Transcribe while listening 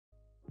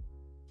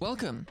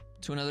Welcome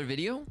to another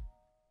video.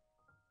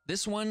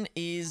 This one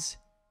is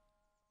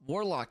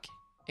Warlock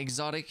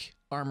exotic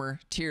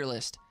armor tier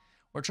list.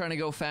 We're trying to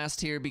go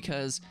fast here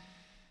because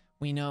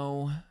we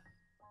know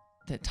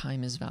that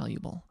time is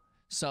valuable.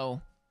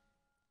 So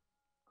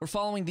we're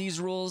following these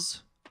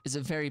rules. Is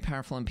it very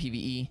powerful in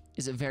PvE?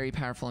 Is it very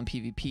powerful in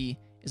PvP?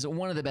 Is it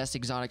one of the best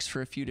exotics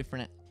for a few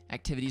different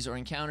activities or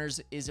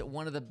encounters? Is it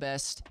one of the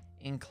best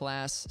in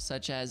class,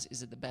 such as,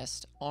 is it the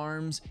best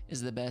arms?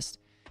 Is it the best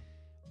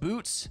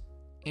boots?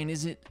 And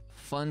is it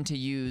fun to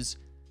use?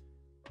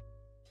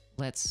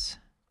 Let's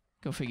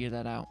go figure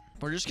that out.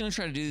 We're just gonna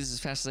try to do this as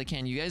fast as I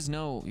can. You guys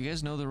know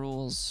the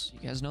rules.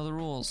 You guys know the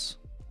rules.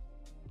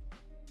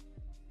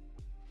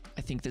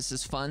 I think this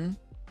is fun.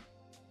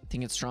 I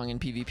think it's strong in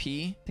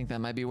PvP. I think that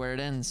might be where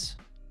it ends.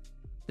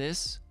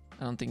 This,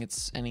 I don't think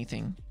it's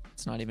anything.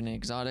 It's not even an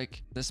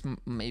exotic. This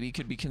maybe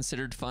could be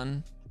considered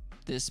fun.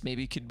 This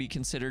maybe could be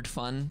considered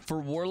fun. For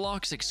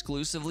Warlocks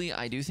exclusively,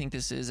 I do think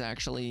this is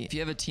actually, if you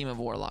have a team of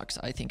Warlocks,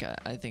 I think I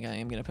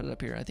am gonna put it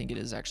up here. I think it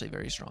is actually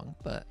very strong,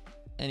 but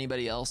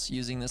anybody else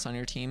using this on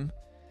your team,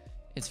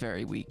 it's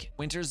very weak.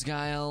 Winter's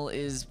Guile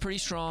is pretty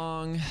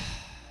strong.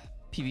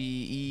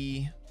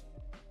 PvE,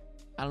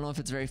 I don't know if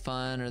it's very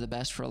fun or the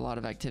best for a lot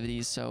of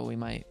activities, so we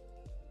might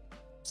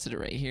sit it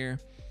right here.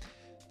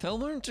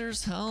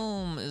 Felwinter's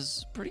Helm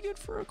is pretty good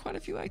for quite a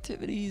few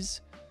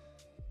activities.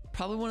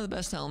 Probably one of the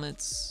best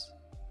helmets.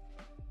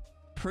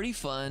 Pretty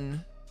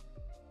fun.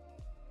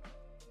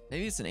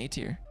 Maybe it's an A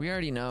tier. We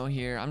already know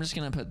here. I'm just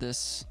gonna put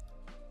this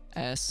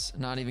S,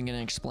 not even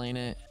gonna explain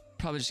it.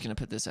 Probably just gonna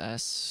put this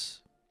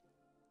S.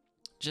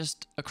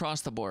 Just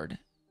across the board.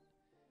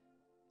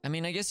 I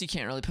mean, I guess you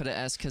can't really put an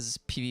S because it's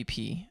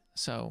PvP,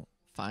 so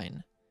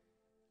fine.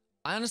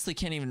 I honestly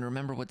can't even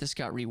remember what this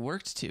got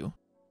reworked to.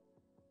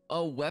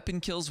 Oh,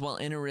 weapon kills while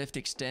in a rift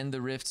extend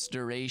the rift's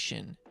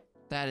duration.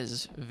 That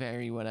is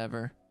very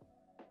whatever.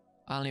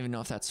 I don't even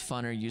know if that's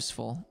fun or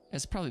useful.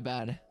 It's probably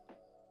bad.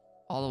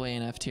 All the way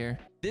in F tier.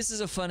 This is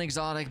a fun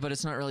exotic, but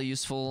it's not really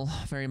useful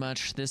very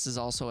much. This is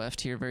also F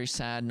tier, very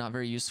sad, not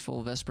very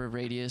useful. Vesper of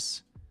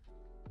Radius.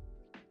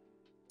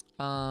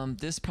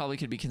 This probably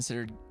could be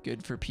considered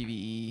good for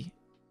PvE.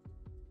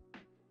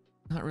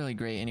 Not really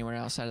great anywhere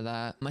outside of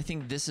that. I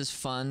think this is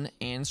fun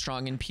and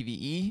strong in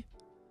PvE.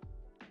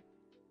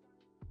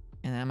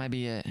 And that might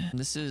be it.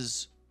 This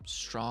is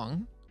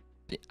strong.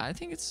 I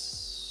think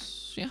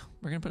it's, yeah,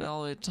 we're gonna put it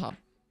all the way at the top.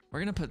 We're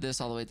gonna put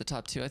this all the way at the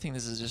top too. I think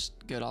this is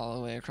just good all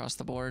the way across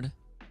the board.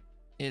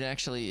 It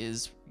actually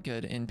is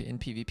good in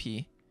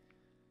PvP.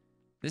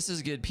 This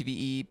is good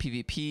PvE,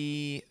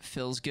 PvP,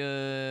 feels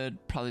good,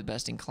 probably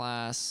best in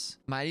class.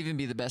 Might even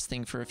be the best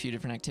thing for a few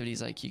different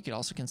activities, like you could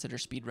also consider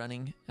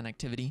speedrunning an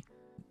activity.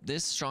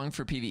 This strong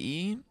for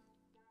PvE,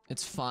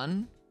 it's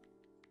fun.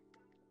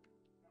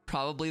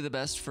 Probably the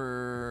best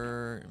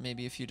for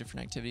maybe a few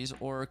different activities,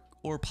 or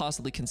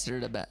possibly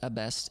considered a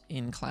best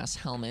in class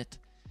helmet.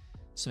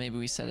 So maybe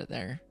we set it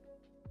there.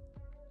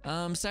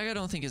 Stag I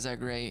don't think is that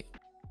great.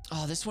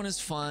 Oh, this one is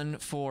fun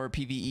for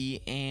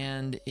PvE,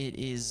 and it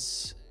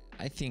is,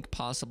 I think,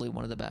 possibly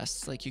one of the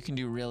best. Like, you can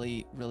do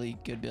really, really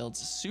good builds.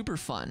 Super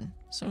fun.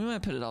 So we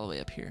might put it all the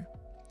way up here.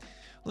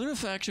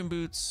 Lunafaction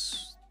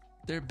boots,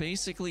 they're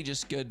basically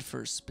just good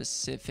for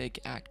specific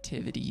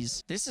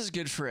activities. This is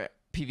good for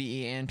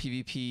PvE and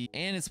PvP,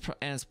 and it's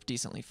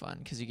decently fun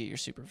because you get your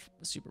super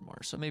more.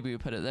 So maybe we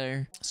put it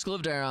there. School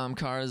of Dire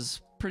Amkar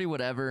is pretty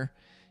whatever.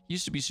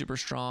 Used to be super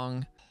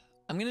strong.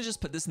 I'm gonna just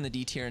put this in the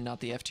D tier and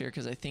not the F tier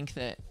because I think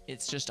that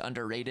it's just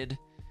underrated.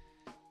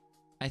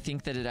 I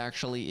think that it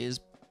actually is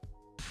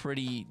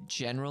pretty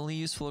generally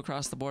useful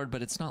across the board,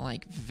 but it's not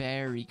like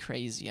very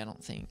crazy, I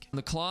don't think.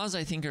 The claws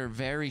I think are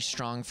very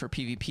strong for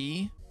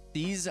PvP.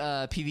 These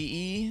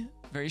PvE,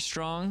 very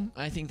strong.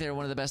 I think they're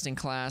one of the best in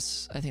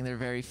class. I think they're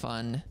very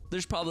fun.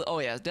 There's probably, oh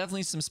yeah,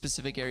 definitely some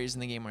specific areas in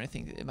the game where I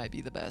think it might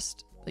be the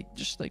best. Like,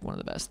 just like one of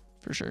the best,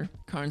 for sure.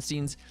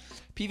 Karnstein's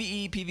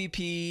PvE,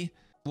 PvP,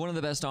 one of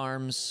the best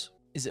arms.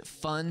 Is it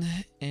fun?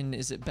 And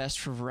is it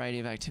best for a variety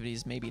of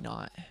activities? Maybe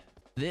not.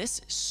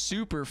 This,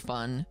 super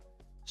fun.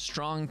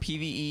 Strong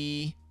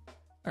PvE,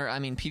 or I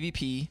mean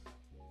PvP.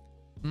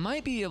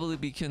 Might be able to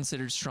be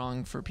considered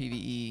strong for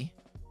PvE.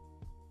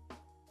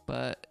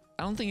 But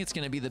I don't think it's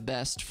going to be the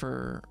best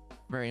for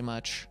very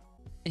much.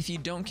 If you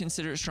don't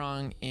consider it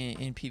strong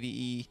in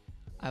PvE,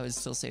 I would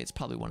still say it's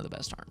probably one of the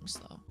best arms,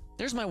 though.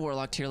 There's my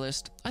Warlock tier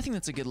list. I think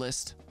that's a good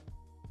list.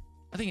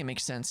 I think it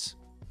makes sense.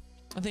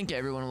 I think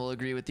everyone will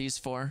agree with these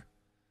four.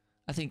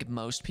 I think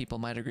most people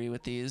might agree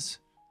with these.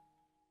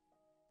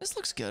 This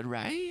looks good,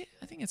 right?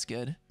 I think it's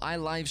good. I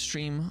live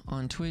stream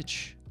on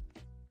Twitch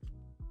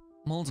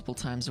multiple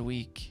times a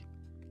week,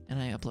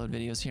 and I upload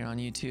videos here on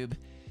YouTube.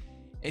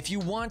 If you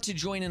want to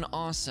join an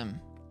awesome,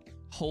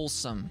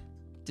 wholesome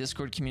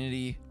Discord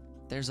community,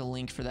 there's a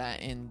link for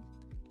that in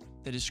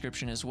the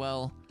description as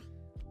well.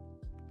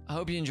 I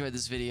hope you enjoyed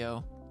this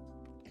video.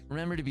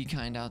 Remember to be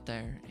kind out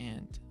there,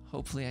 and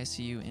hopefully I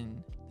see you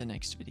in the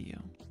next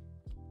video.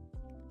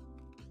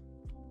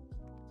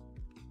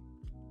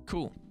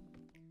 Cool.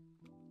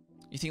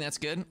 You think that's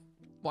good?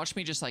 Watch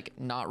me just like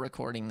not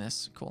recording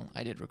this. Cool.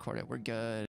 I did record it. We're good.